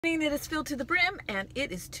It is filled to the brim, and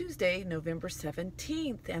it is Tuesday, November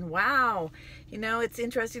 17th. And wow, it's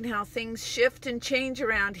interesting how things shift and change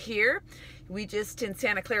around here. We just in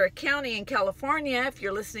Santa Clara County in California, if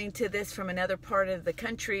you're listening to this from another part of the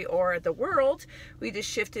country or the world, we just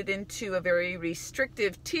shifted into a very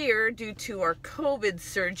restrictive tier due to our COVID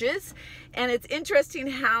surges. And it's interesting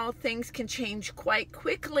how things can change quite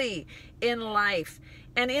quickly in life.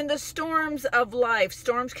 And in the storms of life,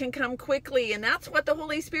 storms can come quickly. And that's what the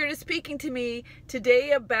Holy Spirit is speaking to me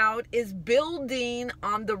today about, is building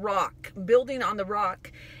on the rock. Building on the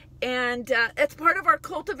rock. And it's part of our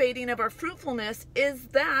cultivating of our fruitfulness, is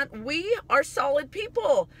that we are solid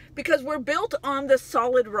people because we're built on the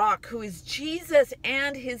solid rock, who is Jesus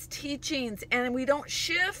and his teachings. And we don't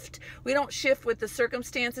shift. We don't shift with the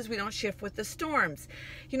circumstances. We don't shift with the storms.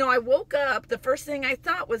 I woke up, the first thing I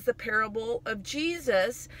thought was the parable of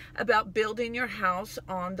Jesus about building your house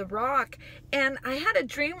on the rock. And I had a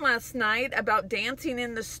dream last night about dancing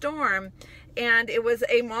in the storm. And it was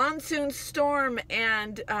a monsoon storm,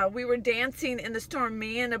 and we were dancing in the storm,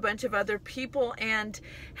 me and a bunch of other people, and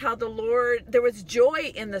how there was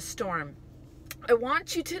joy in the storm. I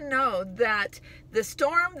want you to know that the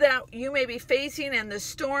storm that you may be facing and the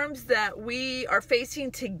storms that we are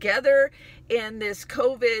facing together in this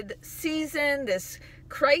COVID season, this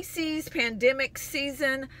crisis, pandemic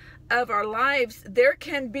season of our lives, there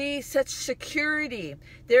can be such security.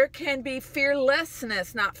 There can be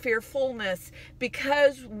fearlessness, not fearfulness,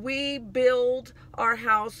 because we build our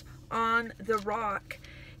house on the rock.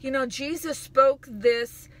 Jesus spoke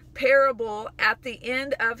this parable at the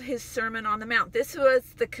end of his Sermon on the Mount. This was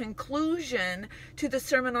the conclusion to the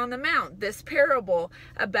Sermon on the Mount, this parable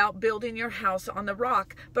about building your house on the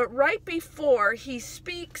rock. But right before he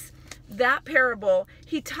speaks that parable,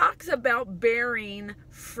 he talks about bearing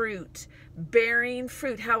fruit. Bearing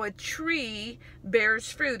fruit, how a tree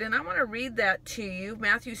bears fruit. And I want to read that to you.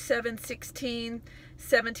 Matthew 7:16,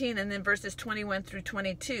 17, and then verses 21 through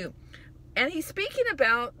 22. And he's speaking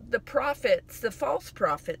about the prophets, the false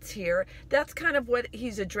prophets here. That's kind of what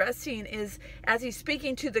he's addressing, is as he's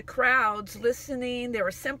speaking to the crowds listening. There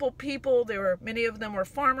were simple people. Many of them were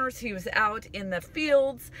farmers. He was out in the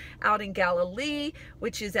fields, out in Galilee,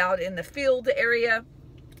 which is out in the field area.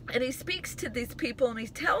 And he speaks to these people and he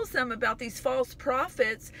tells them about these false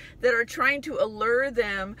prophets that are trying to allure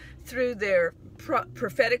them through their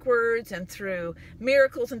prophetic words and through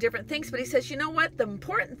miracles and different things. But he says, you know what? The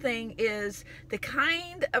important thing is the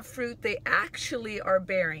kind of fruit they actually are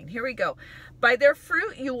bearing. Here we go. By their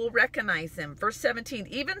fruit you will recognize them. Verse 17,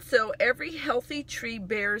 even so, every healthy tree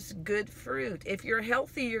bears good fruit. If you're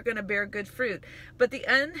healthy, you're going to bear good fruit. But the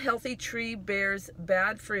unhealthy tree bears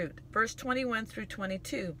bad fruit. Verse 21 through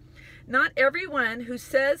 22. Not everyone who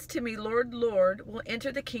says to me, Lord, Lord, will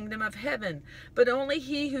enter the kingdom of heaven, but only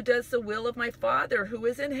he who does the will of my Father who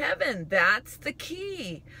is in heaven. That's the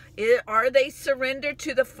key. Are they surrendered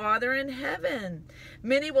to the Father in heaven?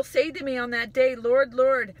 Many will say to me on that day, Lord,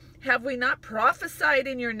 Lord, have we not prophesied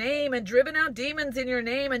in your name and driven out demons in your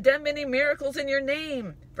name and done many miracles in your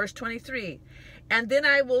name? Verse 23. And then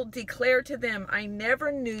I will declare to them, I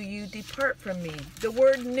never knew you, depart from me. The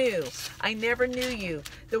word knew, I never knew you.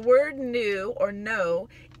 The word knew or know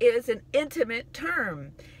is an intimate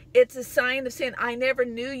term. It's a sign of saying, I never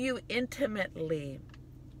knew you intimately.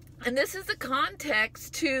 And this is the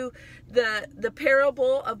context to the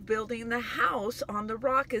parable of building the house on the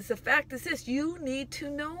rock. Is the fact is this: you need to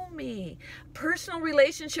know me, personal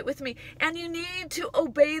relationship with me, and you need to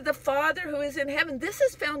obey the Father who is in heaven. This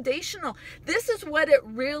is foundational. This is what it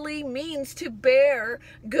really means to bear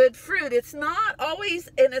good fruit. It's not always,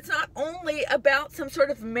 and it's not only about some sort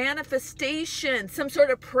of manifestation, some sort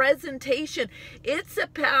of presentation. It's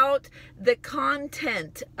about the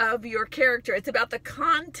content of your character. It's about the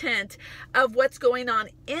content of what's going on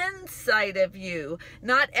inside of you,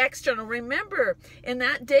 not external. Remember, in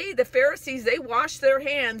that day, the Pharisees, they washed their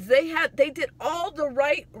hands. They did all the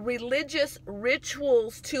right religious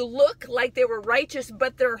rituals to look like they were righteous,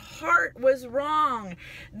 but their heart was wrong.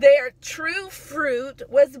 Their true fruit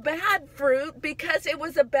was bad fruit because it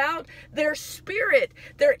was about their spirit.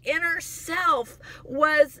 Their inner self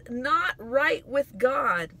was not right with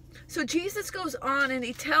God. So Jesus goes on and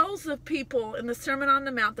he tells the people in the Sermon on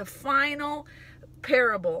the Mount the final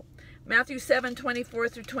parable. Matthew 7:24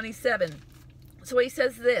 through 27. So he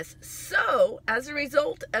says this, so as a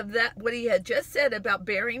result of that, what he had just said about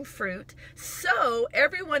bearing fruit, so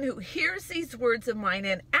everyone who hears these words of mine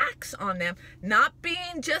and acts on them, not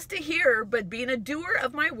being just a hearer, but being a doer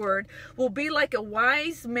of my word, will be like a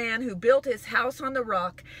wise man who built his house on the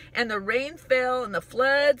rock, and the rain fell, and the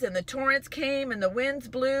floods and the torrents came, and the winds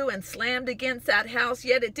blew and slammed against that house,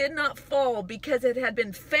 yet it did not fall, because it had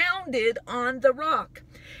been founded on the rock.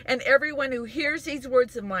 And everyone who hears these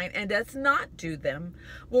words of mine and does not do them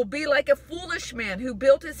will be like a foolish man who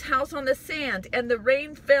built his house on the sand, and the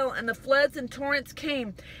rain fell, and the floods and torrents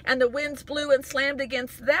came, and the winds blew and slammed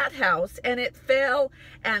against that house, and it fell,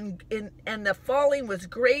 and the falling was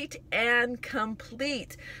great and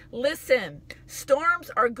complete. Listen, storms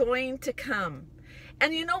are going to come.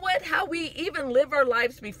 And you know what? How we even live our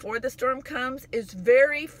lives before the storm comes is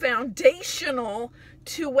very foundational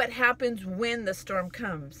to what happens when the storm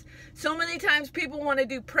comes. So many times people want to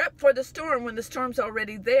do prep for the storm when the storm's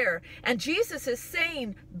already there. And Jesus is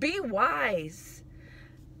saying, be wise.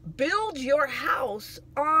 Build your house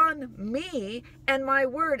on me and my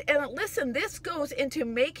word. And listen, this goes into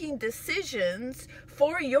making decisions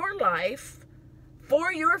for your life,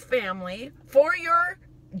 for your family, for your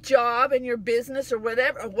job and your business, or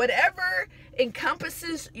whatever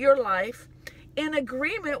encompasses your life, in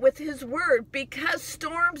agreement with his word, because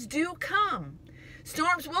storms do come.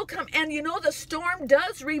 Storms will come. And you know, the storm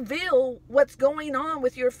does reveal what's going on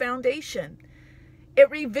with your foundation. It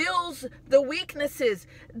reveals the weaknesses,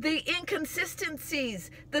 the inconsistencies,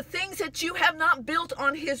 the things that you have not built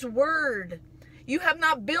on his word. You have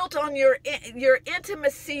not built on your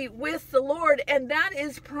intimacy with the Lord, and that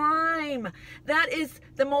is prime. That is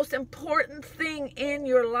the most important thing in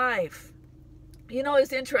your life. You know,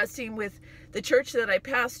 it's interesting with the church that I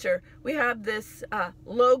pastor, we have this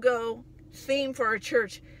logo theme for our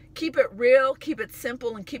church. Keep it real, keep it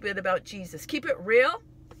simple, and keep it about Jesus. Keep it real.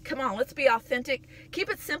 Come on, let's be authentic. Keep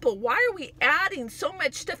it simple. Why are we adding so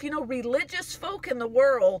much stuff? You know, religious folk in the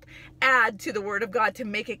world add to the word of God to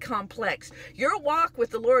make it complex. Your walk with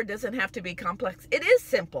the Lord doesn't have to be complex. It is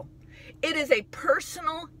simple. It is a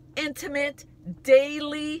personal, intimate,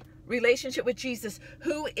 daily relationship with Jesus,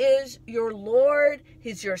 who is your Lord.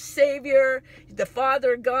 He's your Savior. The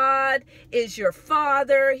Father God is your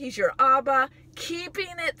Father. He's your Abba.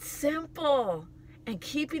 Keeping it simple and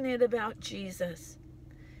keeping it about Jesus.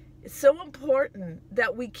 It's so important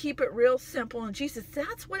that we keep it real simple. And Jesus,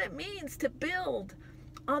 that's what it means to build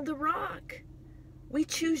on the rock. We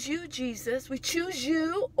choose you, Jesus. We choose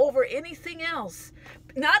you over anything else.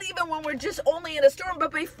 Not even when we're just only in a storm,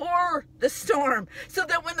 but before the storm. So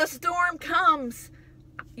that when the storm comes,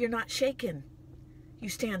 you're not shaken. You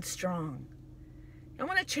stand strong. I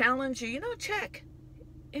want to challenge you. You know, check.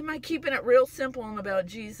 Am I keeping it real simple and about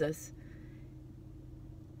Jesus?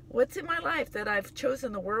 What's in my life that I've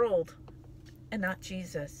chosen the world and not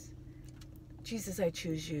Jesus? Jesus, I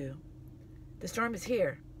choose you. The storm is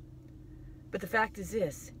here. But the fact is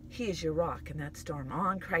this, he is your rock in that storm.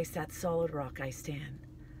 On Christ, that solid rock, I stand.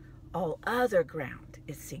 All other ground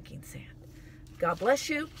is sinking sand. God bless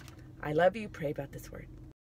you. I love you. Pray about this word.